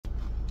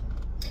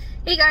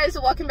Hey guys,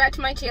 welcome back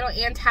to my channel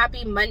and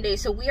happy Monday.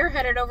 So we are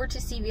headed over to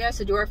CVS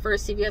to do our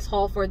first CVS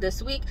haul for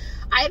this week.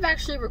 I've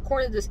actually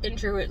recorded this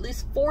intro at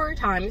least 4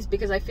 times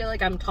because I feel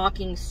like I'm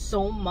talking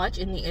so much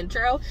in the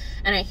intro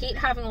and I hate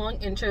having long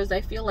intros.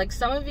 I feel like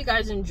some of you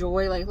guys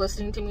enjoy like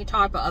listening to me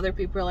talk, but other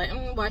people are like,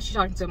 why is she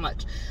talking so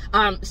much?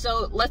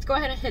 So let's go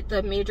ahead and hit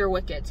the major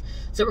wickets.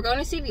 So we're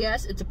going to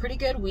CVS. It's a pretty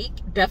good week.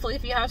 Definitely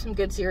if you have some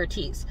good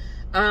CRTs.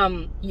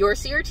 Your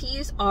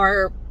CRTs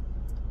are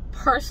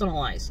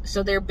personalized,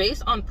 so they're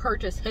based on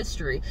purchase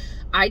history.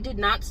 I did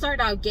not start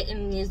out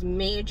getting these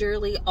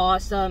majorly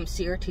awesome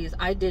CRTs.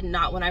 I did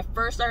not. When I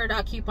first started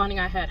out couponing,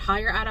 I had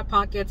higher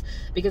out-of-pockets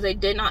because I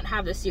did not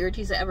have the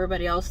CRTs that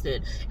everybody else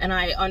did, and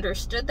I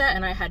understood that,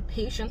 and I had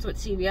patience with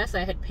CVS.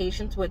 I had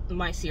patience with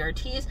my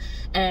CRTs,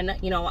 and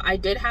you know, I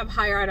did have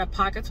higher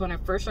out-of-pockets when I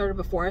first started,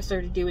 before I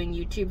started doing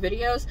YouTube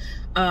videos,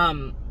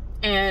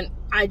 and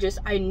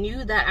I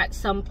knew that at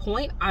some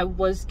point I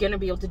was gonna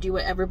be able to do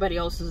what everybody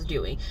else was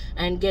doing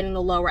and getting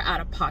the lower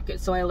out of pocket.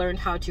 So I learned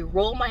how to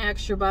roll my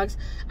extra bucks.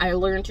 I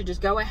learned to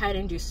just go ahead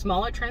and do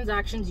smaller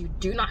transactions. You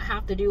do not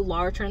have to do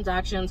large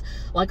transactions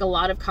like a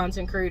lot of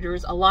content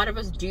creators. A lot of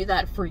us do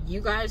that for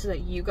you guys so that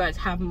you guys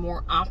have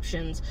more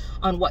options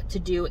on what to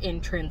do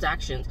in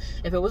transactions.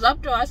 If it was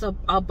up to us,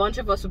 a bunch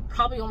of us would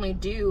probably only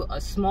do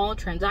small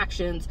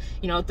transactions,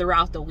 you know,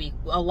 throughout the week.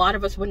 A lot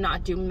of us would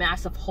not do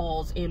massive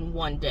hauls in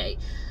one day.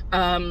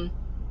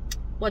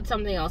 What's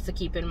something else to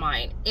keep in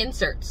mind?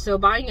 Inserts. So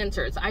buying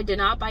inserts. I did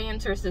not buy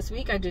inserts this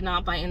week. I did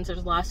not buy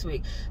inserts last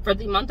week. For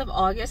the month of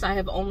August, I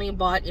have only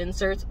bought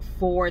inserts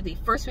for the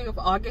first week of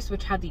August,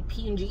 which had the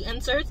P&G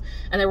inserts,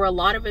 and there were a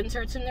lot of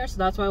inserts in there, so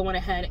that's why I went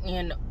ahead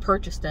and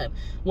purchased them.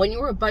 When you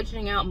were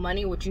budgeting out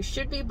money, which you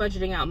should be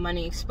budgeting out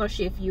money,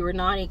 especially if you are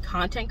not a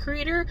content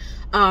creator,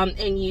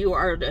 and you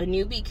are a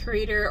newbie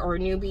creator or a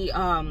newbie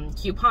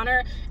couponer,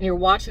 and you're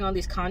watching all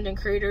these content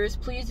creators,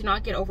 please do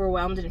not get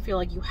overwhelmed and feel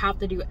like you have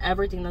to do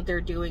everything that they're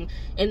doing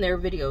in their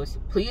videos.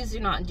 Please do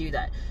not do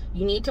that.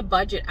 You need to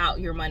budget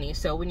out your money.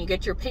 So when you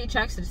get your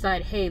paychecks,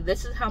 decide, hey,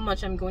 this is how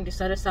much I'm going to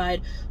set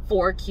aside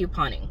for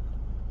couponing.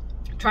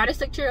 Try to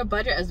stick to your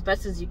budget as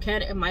best as you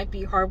can. It might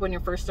be hard when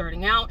you're first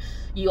starting out.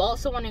 You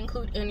also want to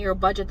include in your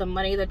budget the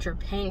money that you're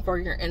paying for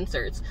your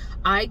inserts.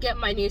 I get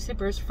my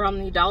newspapers from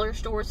the dollar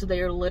store, so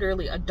they are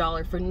literally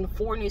 $1. For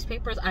 4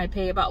 newspapers, I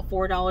pay about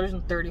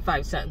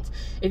 $4.35.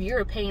 If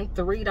you're paying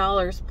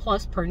 $3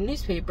 plus per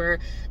newspaper,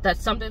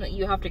 that's something that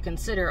you have to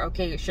consider.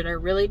 Okay, should I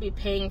really be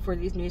paying for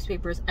these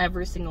newspapers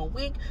every single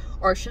week?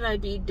 Or should I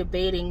be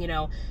debating, you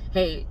know,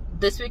 hey,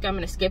 this week I'm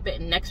going to skip it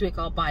and next week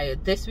I'll buy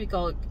it. This week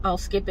I'll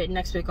skip it,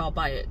 next week I'll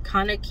buy it.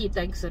 Kind of keep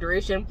that in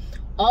consideration.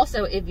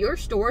 Also, if your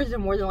stores are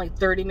more than like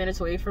 30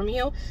 minutes away from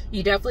you,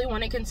 you definitely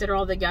want to consider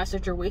all the gas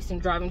that you're wasting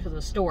driving to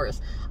the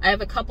stores. I have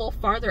a couple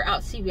farther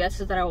out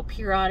CVS's that I will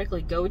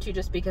periodically go to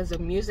just because the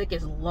music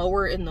is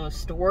lower in those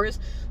stores,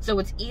 so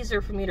it's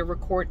easier for me to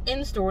record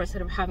in store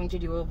instead of having to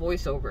do a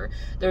voiceover.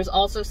 There's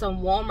also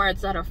some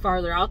Walmarts that are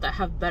farther out that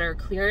have better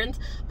clearance,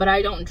 but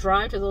I don't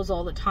drive to those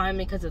all the time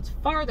because it's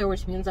farther,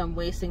 which means I'm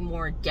wasting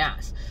more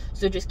gas.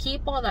 So just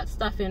keep all that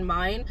stuff in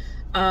mind.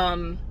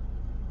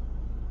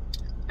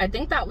 I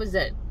think that was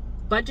it.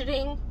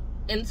 Budgeting,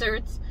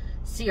 inserts,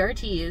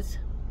 CRTs.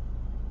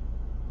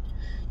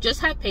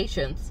 Just have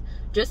patience.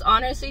 Just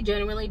honestly,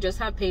 genuinely, just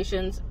have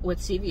patience with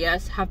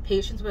CVS. Have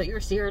patience with your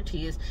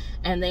CRTs,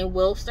 and they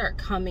will start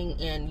coming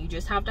in. You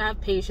just have to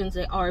have patience.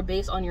 They are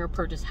based on your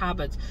purchase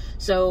habits.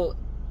 So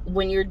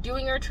when you're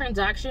doing your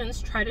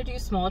transactions, try to do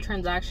small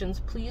transactions.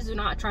 Please do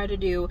not try to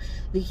do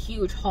the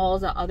huge hauls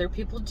that other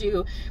people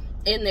do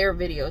in their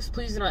videos.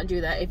 Please do not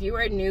do that. If you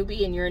are a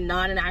newbie and you're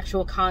not an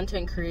actual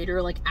content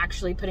creator, like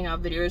actually putting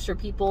out videos for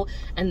people,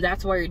 and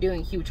that's why you're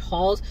doing huge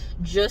hauls,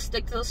 just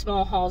stick to the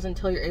small hauls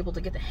until you're able to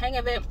get the hang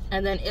of it,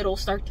 and then it'll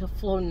start to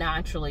flow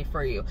naturally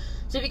for you.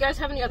 So if you guys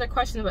have any other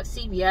questions about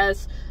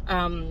CVS,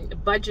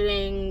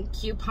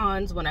 budgeting,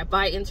 coupons, when I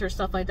buy inserts,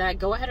 stuff like that,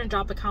 go ahead and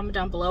drop a comment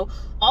down below.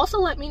 Also,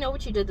 let me know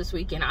what you did this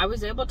weekend. I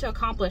was able to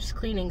accomplish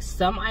cleaning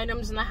some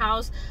items in the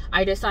house.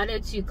 I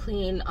decided to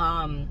clean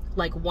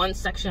like one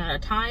section at a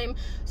time.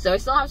 So I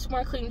still have some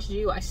more cleaning to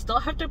do. I still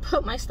have to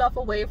put my stuff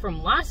away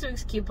from last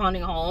week's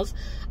couponing hauls.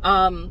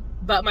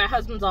 But my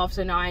husband's off,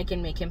 so now I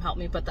can make him help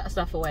me put that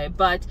stuff away.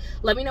 But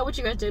let me know what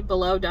you guys did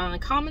below down in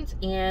the comments,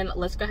 and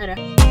let's go ahead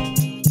and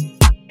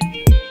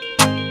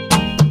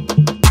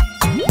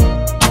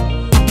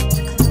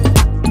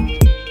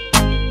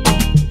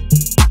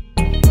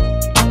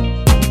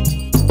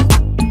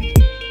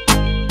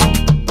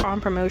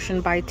promotion,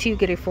 buy 2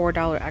 get a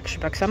 $4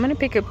 extra buck. So I'm going to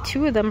pick up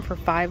 2 of them for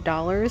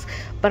 $5,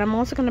 but I'm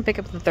also going to pick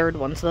up the third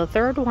one. So the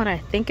third one I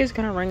think is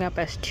going to ring up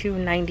as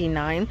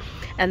 $2.99,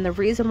 and the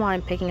reason why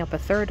I'm picking up a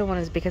third one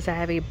is because I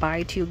have a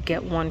buy 2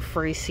 get 1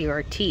 free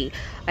CRT.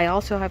 I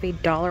also have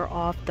 $1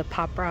 off the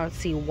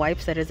paparazzi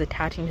wipes that is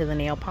attaching to the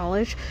nail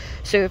polish.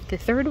 So if the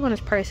third one is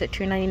priced at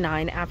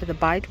 $2.99, after the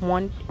buy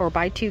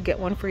 2 get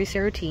 1 free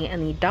CRT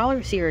and the $1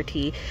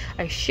 CRT,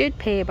 I should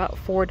pay about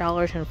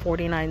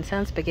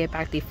 $4.49, but get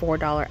back the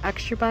 $4 extra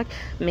extra buck,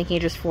 making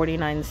it just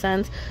 49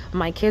 cents.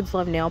 My kids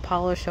love nail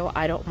polish, so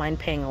I don't mind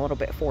paying a little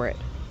bit for it.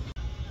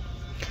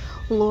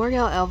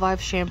 L'Oreal Elvive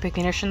shampoo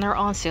conditioner, they're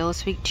on sale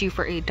this week, 2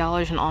 for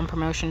 $8, and on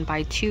promotion,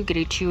 buy 2 get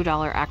a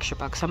 $2 extra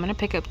buck. So I'm going to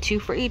pick up 2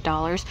 for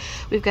 $8.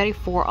 We've got a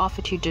 4 off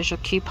of 2 digital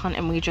coupon,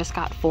 and we just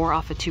got 4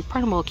 off of 2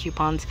 printable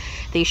coupons.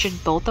 They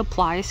should both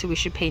apply, so we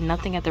should pay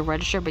nothing at the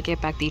register but get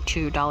back the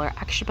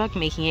 $2 extra buck,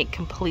 making it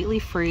completely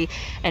free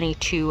and a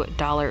 $2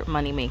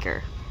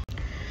 moneymaker.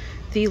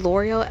 The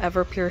L'Oreal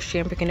Everpure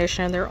shampoo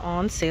conditioner, they're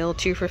on sale,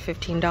 2 for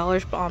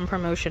 $15, but on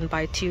promotion,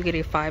 buy 2 get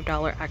a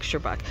 $5 extra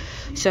buck.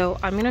 So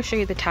I'm going to show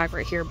you the tag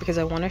right here because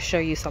I want to show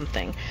you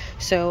something.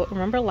 So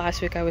remember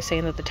last week I was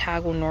saying that the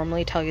tag will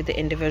normally tell you the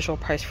individual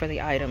price for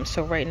the item.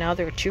 So right now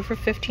they're 2 for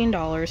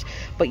 $15,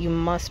 but you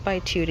must buy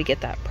 2 to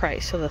get that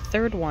price. So the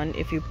third one,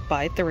 if you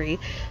buy 3,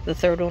 the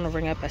third one will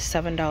bring up at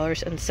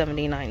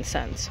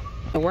 $7.79.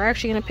 So we're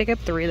actually going to pick up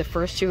 3. The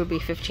first 2 would be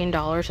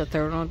 $15. The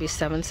third one would be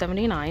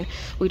 $7.79.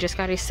 We just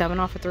got a 7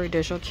 off of 3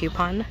 digital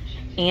coupon,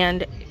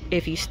 and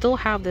if you still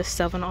have this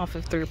 7 off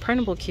of 3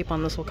 printable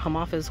coupon, this will come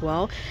off as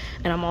well.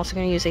 And I'm also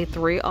going to use a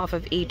 3 off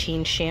of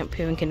 18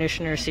 shampoo and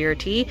conditioner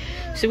CRT.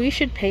 So we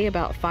should pay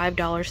about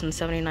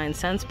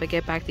 $5.79, but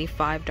get back the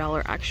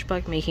 $5 extra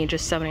buck, making it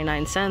just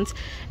 79 cents,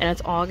 and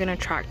it's all going to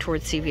track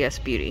towards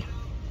CVS Beauty.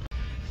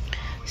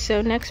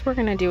 So next we're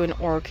going to do an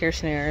oral care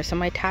scenario. So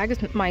my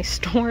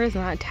store is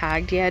not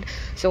tagged yet,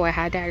 so I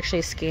had to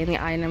actually scan the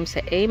items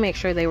to A, make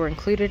sure they were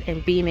included,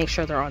 and B, make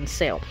sure they're on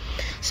sale.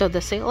 So the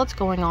sale that's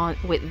going on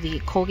with the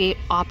Colgate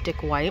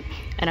Optic White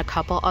and a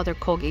couple other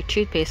Colgate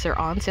toothpaste are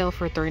on sale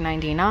for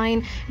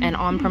 $3.99, and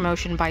on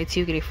promotion, buy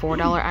 2 get a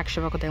 $4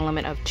 extra buck with a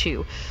limit of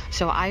 2.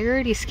 So I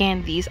already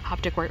scanned these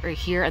Optic White right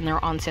here, and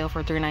they're on sale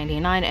for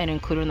 $3.99 and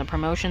included in the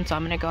promotion, so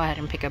I'm going to go ahead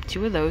and pick up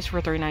 2 of those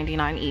for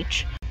 $3.99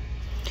 each.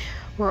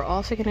 We're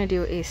also going to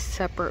do a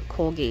separate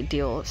Colgate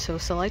deal. So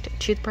select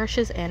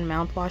toothbrushes and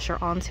mouthwash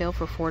are on sale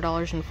for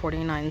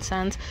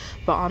 $4.49,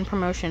 but on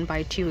promotion,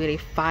 buy 2 get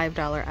a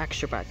 $5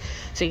 extra buck.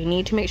 So you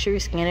need to make sure you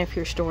scan it if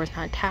your store is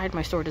not tagged.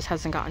 My store just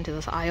hasn't gotten to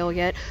this aisle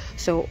yet,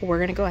 so we're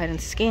going to go ahead and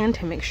scan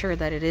to make sure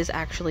that it is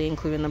actually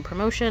included in the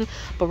promotion.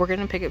 But we're going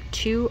to pick up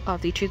 2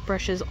 of the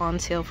toothbrushes on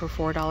sale for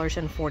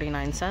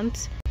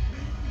 $4.49.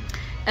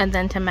 And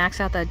then to max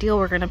out that deal,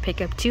 we're going to pick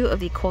up 2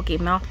 of the Colgate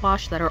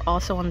mouthwash that are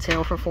also on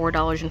sale for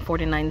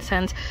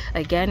 $4.49.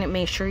 Again,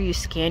 make sure you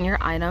scan your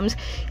items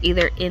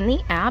either in the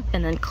app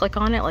and then click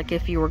on it, like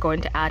if you were going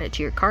to add it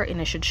to your cart,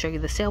 and it should show you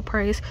the sale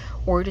price,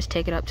 or just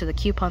take it up to the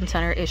coupon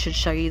center. It should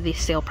show you the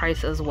sale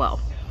price as well.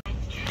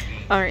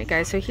 Alright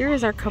guys, so here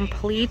is our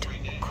complete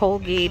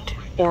Colgate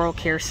oral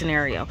care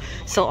scenario.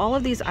 So all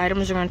of these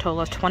items are going to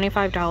total us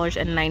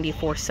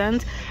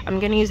 $25.94. I'm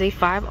going to use a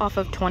 5 off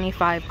of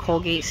 25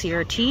 Colgate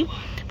CRT.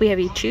 We have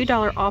a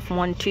 $2 off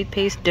 1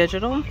 toothpaste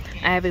digital.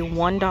 I have a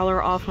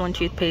 $1 off 1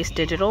 toothpaste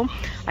digital.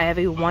 I have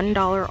a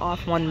 $1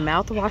 off 1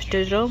 mouthwash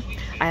digital.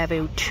 I have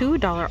a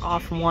 $2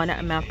 off 1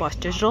 mouthwash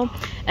digital.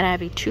 And I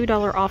have a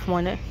 $2 off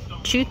 1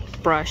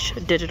 toothbrush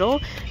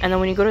digital. And then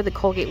when you go to the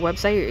Colgate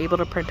website, you're able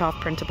to print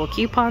off printable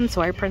coupons.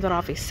 So I printed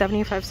off a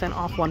 75-cent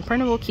off 1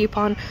 printable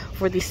coupon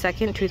for the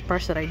second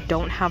toothbrush that I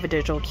don't have a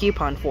digital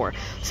coupon for.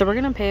 So we're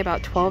going to pay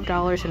about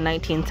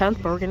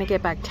 $12.19, but we're going to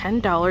get back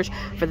 $10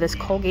 for this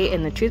Colgate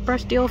and the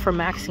toothbrush deal for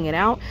maxing it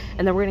out.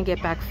 And then we're going to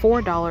get back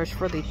 $4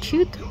 for the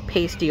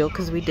toothpaste deal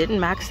because we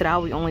didn't max it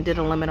out. We only did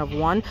a limit of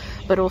 1,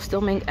 but it'll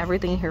still make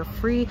everything here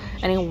free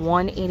and a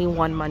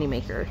 $1.81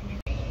 moneymaker.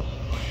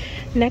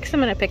 Next, I'm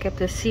going to pick up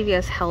the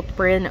CVS Health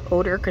brand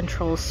odor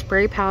control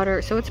spray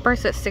powder. So it's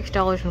priced at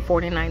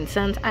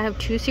 $6.49. I have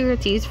 2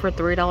 CRTs for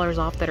 $3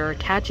 off that are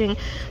attaching,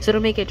 so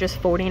it'll make it just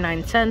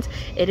 49 cents.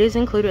 It is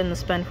included in the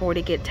spend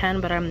 40 get 10,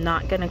 but I'm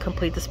not going to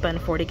complete the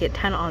spend 40 get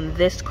 10 on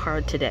this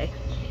card today.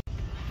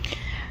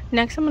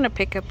 Next, I'm going to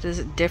pick up this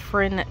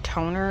different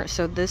toner.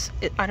 So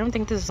I don't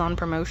think this is on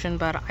promotion,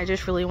 but I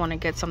just really want to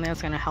get something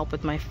that's going to help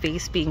with my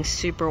face being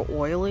super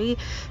oily.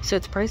 So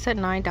it's priced at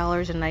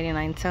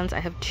 $9.99. I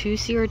have 2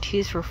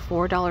 CRTs for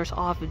 $4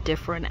 off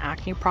different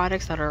acne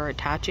products that are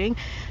attaching.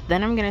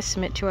 Then I'm going to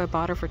submit to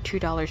IBOTTA for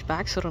 $2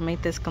 back, so it'll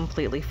make this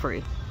completely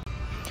free.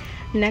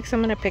 Next, I'm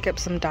going to pick up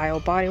some Dial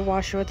body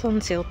wash. So it's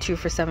on sale 2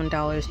 for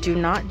 $7. Do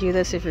not do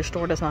this if your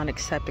store does not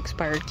accept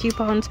expired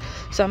coupons.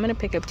 So I'm going to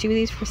pick up 2 of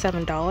these for $7.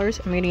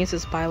 I'm going to use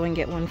this buy one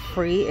get one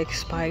free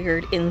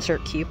expired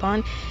insert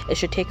coupon. It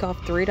should take off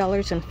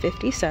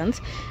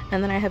 $3.50.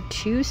 And then I have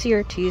 2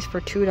 CRTs for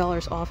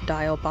 $2 off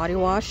Dial body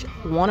wash.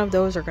 One of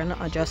those are going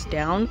to adjust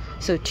down,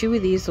 so 2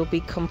 of these will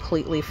be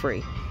completely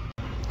free.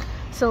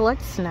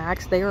 Select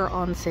snacks, they are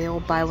on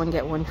sale, buy one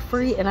get one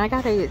free, and I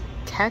got a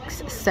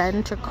text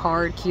send to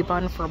card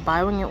coupon for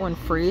buy one get one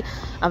free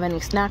of any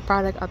snack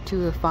product up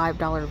to a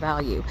 $5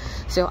 value.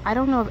 So I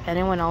don't know if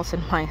anyone else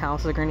in my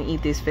house are going to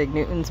eat these Fig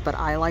Newtons, but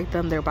I like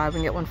them. They're buy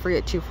one get one free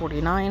at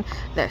 $2.49.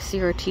 That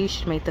CRT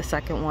should make the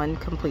second one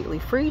completely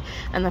free,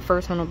 and the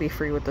first one will be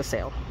free with the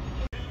sale.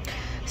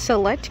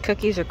 Select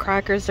cookies or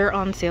crackers, they're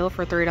on sale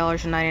for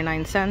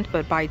 $3.99,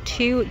 but buy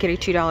 2 get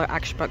a $2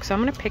 extra buck. So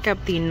I'm going to pick up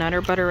the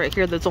Nutter Butter right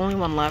here. There's only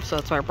one left, so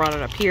that's why I brought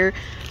it up here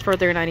for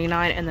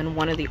 $3.99, and then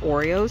one of the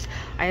Oreos.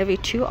 I have a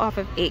 2 off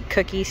of 8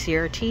 cookie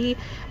CRT.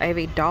 I have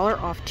a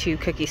 $1 off 2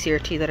 cookie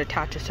CRT that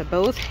attaches to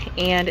both,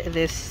 and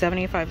this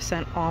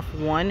 75-cent off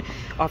 1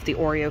 off the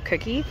Oreo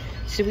cookie.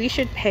 So we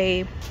should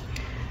pay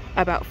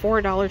about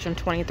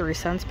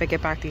 $4.23, but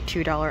get back the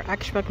 $2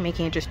 extra buck,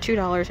 making it just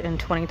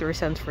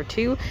 $2.23 for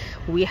 2.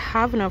 We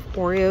have enough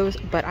Oreos,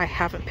 but I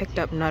haven't picked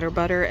up Nutter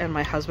Butter, and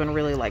my husband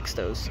really likes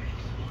those.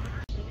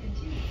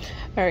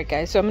 Alright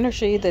guys, so I'm going to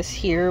show you this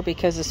here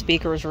because the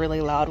speaker was really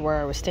loud where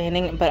I was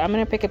standing, but I'm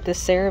going to pick up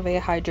this CeraVe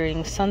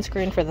Hydrating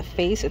Sunscreen for the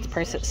face. It's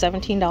priced at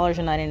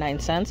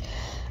 $17.99.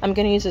 I'm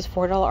going to use this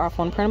 $4 off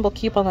 1 printable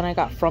coupon that I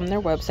got from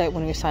their website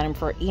when you sign up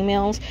for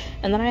emails.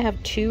 And then I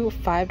have 2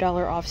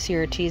 $5 off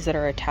CRTs that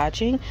are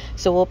attaching.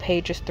 So we'll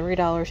pay just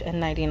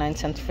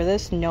 $3.99 for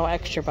this, no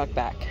extra buck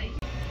back.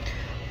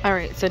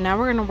 Alright, so now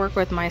we're going to work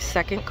with my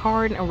second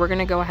card, and we're going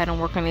to go ahead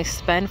and work on a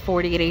spend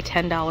 40 get a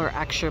 $10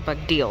 extra buck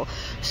deal.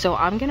 So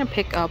I'm going to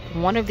pick up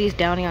one of these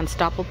Downy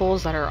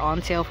Unstoppables that are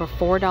on sale for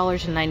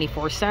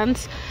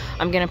 $4.94.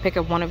 I'm going to pick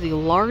up one of the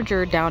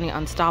larger Downy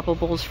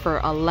Unstoppables for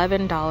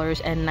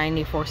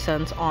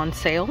 $11.94 on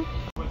sale.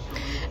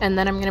 And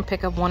then I'm going to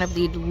pick up one of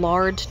the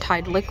large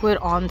Tide Liquid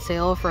on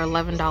sale for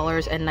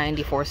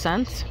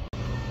 $11.94.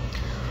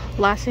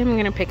 Last thing I'm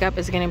going to pick up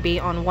is going to be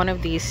on one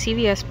of these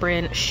CVS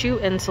brand shoe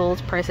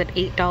insoles priced at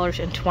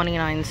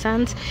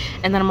 $8.29.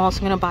 And then I'm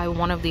also going to buy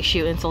one of these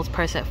shoe insoles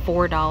priced at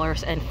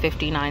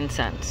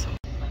 $4.59.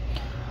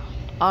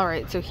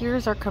 Alright, so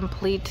here's our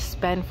complete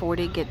spend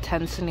 40 get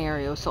 10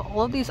 scenario. So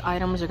all of these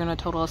items are going to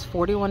total us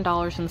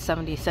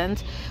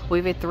 $41.70. We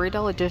have a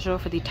 $3 digital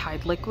for the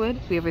Tide Liquid.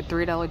 We have a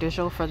 $3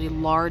 digital for the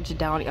large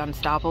Downy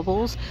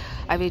Unstoppables.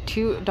 I have a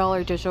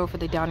 $2 digital for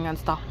the Downy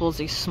Unstoppables,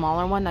 a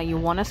smaller one. Now you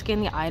want to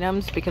scan the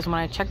items because when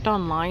I checked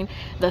online,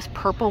 this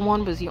purple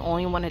one was the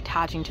only one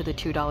attaching to the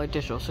 $2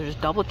 digital. So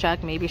just double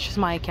check, maybe it's just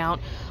my account,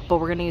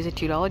 but we're going to use a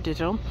 $2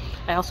 digital.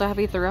 I also have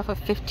a 3 off of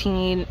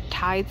 15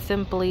 Tide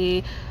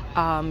Simply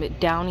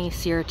Downy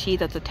CRT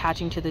that's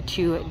attaching to the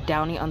 2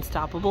 Downy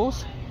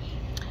Unstoppables.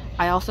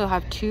 I also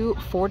have 2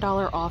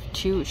 $4 off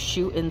 2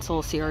 shoe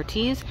insole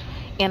CRTs,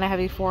 and I have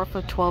a 4 off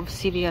of 12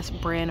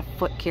 CVS brand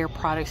foot care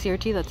product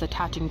CRT that's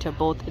attaching to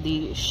both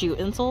the shoe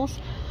insoles.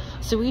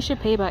 So we should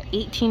pay about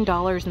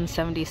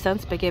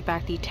 $18.70, but get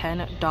back the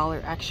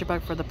 $10 extra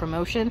buck for the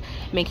promotion,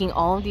 making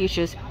all of these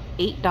just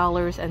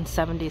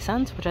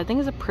 $8.70, which I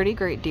think is a pretty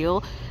great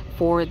deal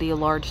for the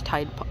large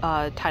Tide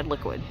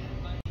Liquid.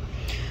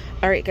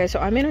 Alright guys, so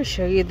I'm going to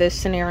show you this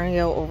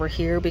scenario over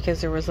here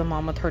because there was a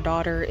mom with her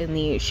daughter in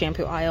the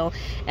shampoo aisle,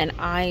 and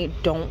I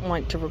don't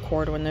want to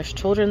record when there's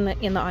children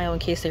in the aisle in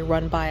case they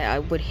run by. I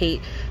would hate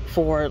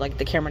for like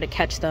the camera to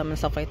catch them and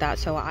stuff like that,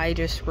 so I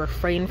just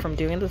refrain from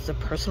doing this. It's a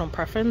personal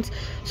preference,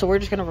 so we're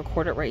just going to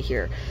record it right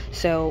here.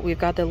 So we've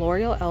got the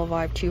L'Oreal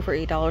Elvive 2 for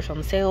 $8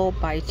 on sale.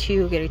 Buy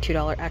 2 get a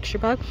 $2 extra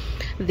buck.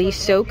 The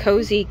So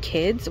Cozy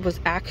Kids was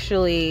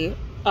actually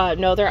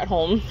no, they're at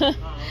home.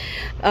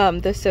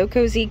 The So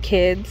Cozy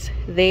Kids,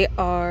 they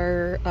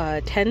are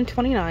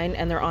 $10.29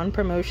 and they're on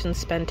promotion.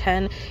 Spend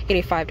 10 get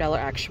a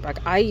 $5 extra buck.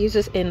 I use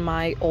this in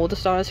my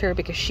oldest daughter's hair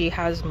because she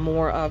has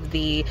more of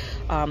the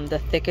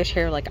thickish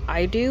hair like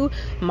I do.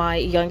 My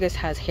youngest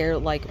has hair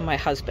like my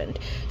husband,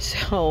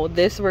 so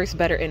this works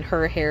better in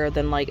her hair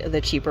than like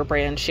the cheaper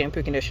brand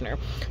shampoo conditioner.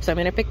 So I'm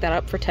going to pick that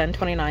up for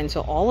 $10.29.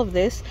 So all of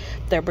this,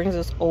 that brings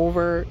us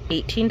over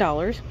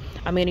 $18.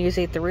 I'm going to use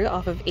a 3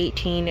 off of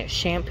 18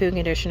 shampoo and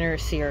conditioner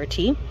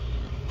CRT.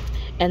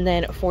 And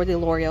then for the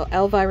L'Oreal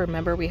Elvive,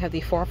 remember we have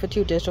the 4 off of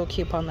 2 digital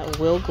coupon that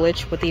will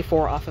glitch with the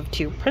 4 off of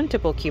 2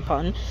 printable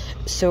coupon.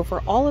 So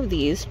for all of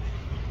these,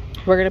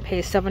 we're going to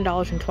pay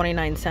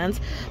 $7.29,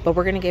 but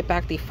we're going to get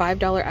back the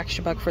 $5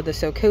 extra buck for the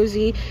So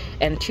Cozy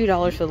and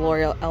 $2 for the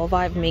L'Oreal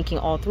Elvive, making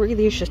all 3 of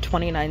these just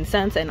 29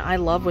 cents. And I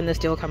love when this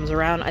deal comes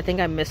around. I think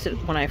I missed it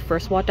when I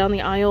first walked down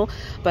the aisle,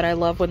 but I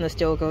love when this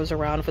deal goes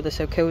around for the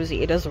So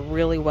Cozy. It does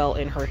really well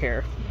in her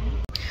hair.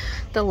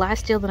 The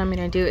last deal that I'm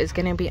going to do is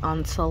going to be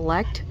on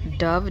select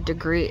Dove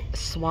Degree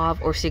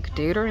Suave or Secret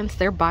deodorants.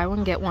 They're buy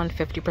one get one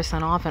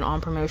 50% off, and on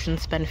promotion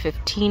spend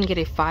 15 get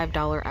a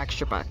 $5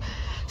 extra buck.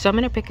 So I'm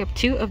going to pick up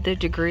 2 of the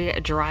Degree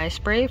Dry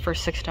Spray for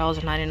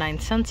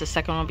 $6.99. The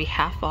second one will be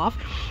half off.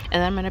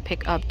 And then I'm going to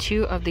pick up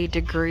 2 of the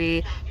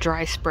Degree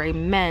Dry Spray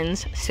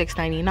Men's,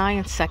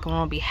 $6.99. The second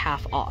one will be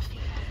half off.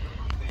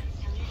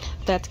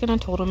 That's going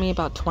to total me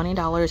about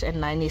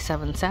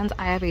 $20.97.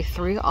 I have a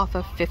 3 off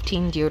of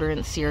 15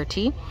 deodorant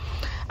CRT.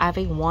 I have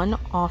a 1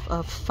 off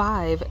of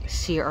 5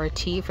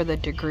 CRT for the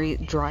Degree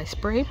Dry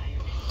Spray.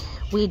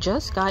 We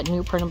just got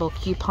new printable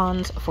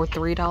coupons for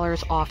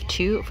 $3 off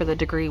too, for the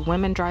Degree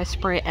Women Dry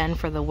Spray and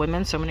for the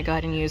women. So I'm going to go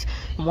ahead and use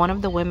one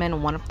of the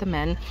women, one of the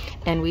men.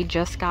 And we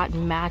just got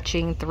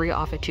matching 3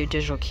 off of 2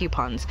 digital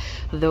coupons.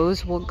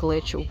 Those will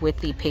glitch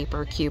with the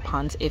paper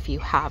coupons if you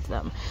have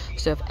them.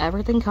 So if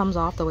everything comes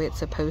off the way it's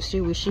supposed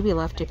to, we should be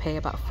left to pay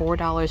about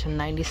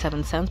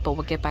 $4.97, but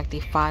we'll get back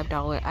the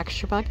 $5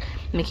 extra buck,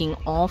 making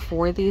all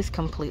 4 of these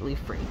completely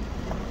free.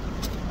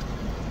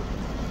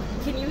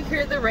 Can you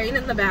hear the rain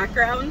in the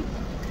background?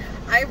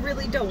 I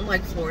really don't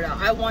like Florida.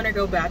 I want to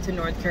go back to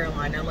North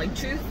Carolina. Like,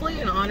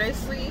 truthfully and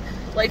honestly,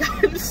 like,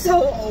 I'm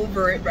so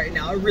over it right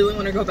now. I really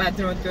want to go back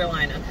to North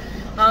Carolina.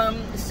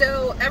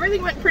 So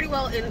everything went pretty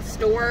well in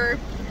store.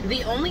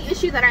 The only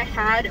issue that I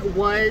had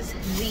was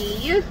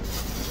the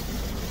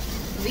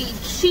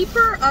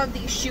cheaper of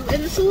the shoe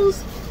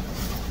insoles.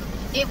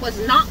 It was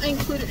not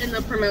included in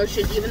the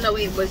promotion, even though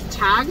it was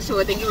tagged, so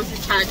I think it was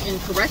just tagged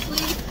incorrectly.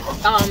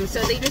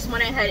 So they just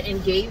went ahead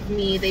and gave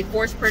me, they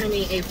force printed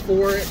me a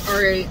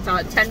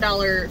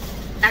 $10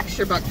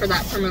 extra buck for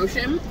that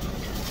promotion.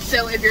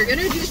 So if you're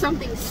gonna do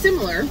something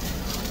similar,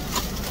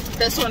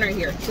 this one right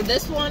here. So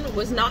this one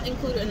was not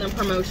included in the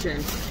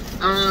promotion.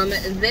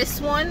 This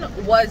one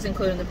was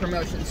included in the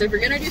promotion. So if you're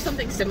gonna do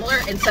something similar,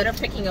 instead of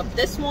picking up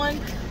this one,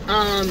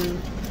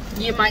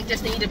 you might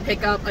just need to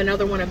pick up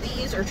another one of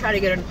these, or try to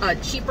get a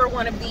cheaper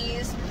one of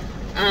these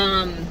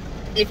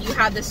if you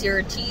have the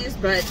CRTs,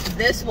 but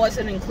this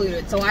wasn't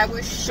included. So I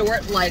was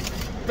short like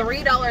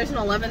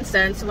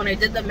 $3.11. When I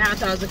did the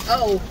math, I was like,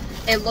 oh,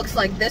 it looks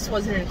like this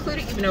wasn't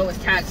included, even though it was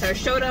tagged. So I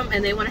showed them,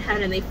 and they went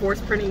ahead and they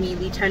force printed me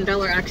the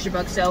 $10 extra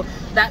buck, so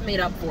that made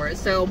up for it.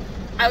 So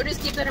I would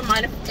just keep that in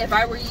mind. If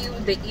I were you,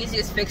 the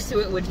easiest fix to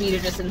it would be to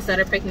just, instead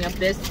of picking up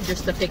this,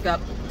 just to pick up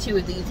 2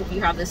 of these if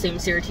you have the same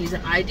CRTs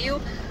that I do.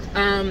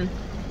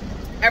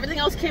 Everything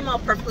else came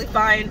out perfectly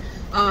fine.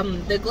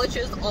 The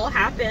glitches all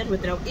happened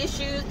with no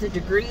issues. The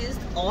degrees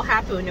all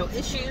happened with no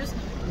issues.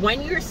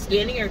 When you're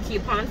scanning your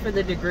coupon for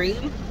the degree,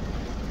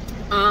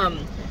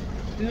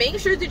 make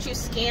sure that you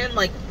scan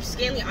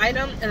the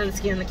item and then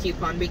scan the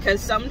coupon, because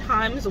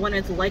sometimes when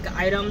it's like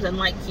items and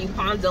like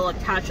coupons, they'll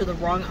attach to the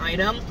wrong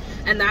item,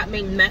 and that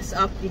may mess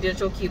up the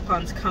digital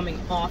coupons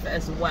coming off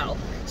as well.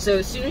 So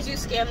as soon as you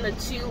scan the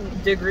 2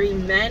 Degree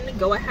men,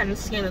 go ahead and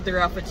scan the 3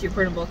 off of 2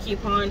 printable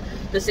coupon.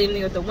 The same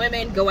thing with the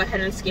women, go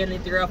ahead and scan the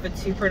 3 off of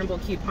 2 printable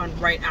coupon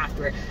right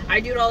after it. I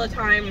do it all the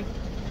time.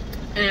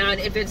 And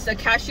if it's a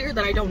cashier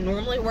that I don't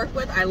normally work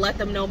with, I let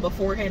them know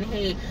beforehand,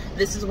 hey,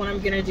 this is what I'm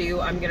gonna do.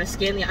 I'm gonna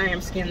scan the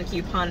item, scan the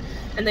coupon,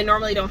 and they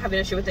normally don't have an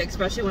issue with it,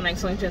 especially when I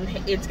explain to them,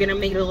 hey, it's gonna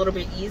make it a little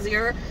bit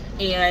easier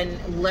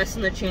and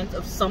lessen the chance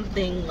of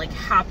something like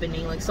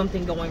happening, like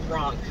something going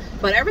wrong.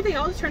 But everything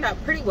else turned out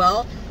pretty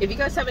well. If you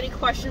guys have any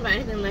questions about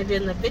anything that I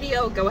did in the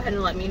video, go ahead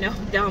and let me know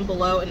down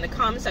below in the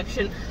comment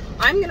section.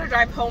 I'm gonna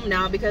drive home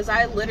now because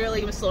I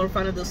literally am still in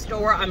front of the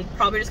store. I'm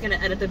probably just gonna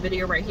edit the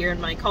video right here in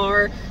my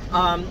car,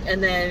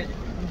 and then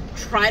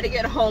try to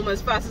get home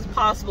as fast as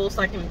possible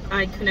so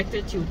I connect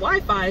it to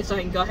Wi-Fi so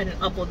I can go ahead and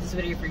upload this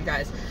video for you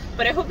guys.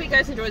 But I hope you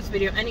guys enjoyed this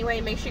video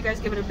anyway. Make sure you guys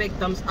give it a big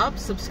thumbs up,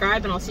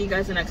 subscribe, and I'll see you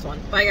guys in the next one.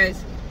 Bye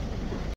guys.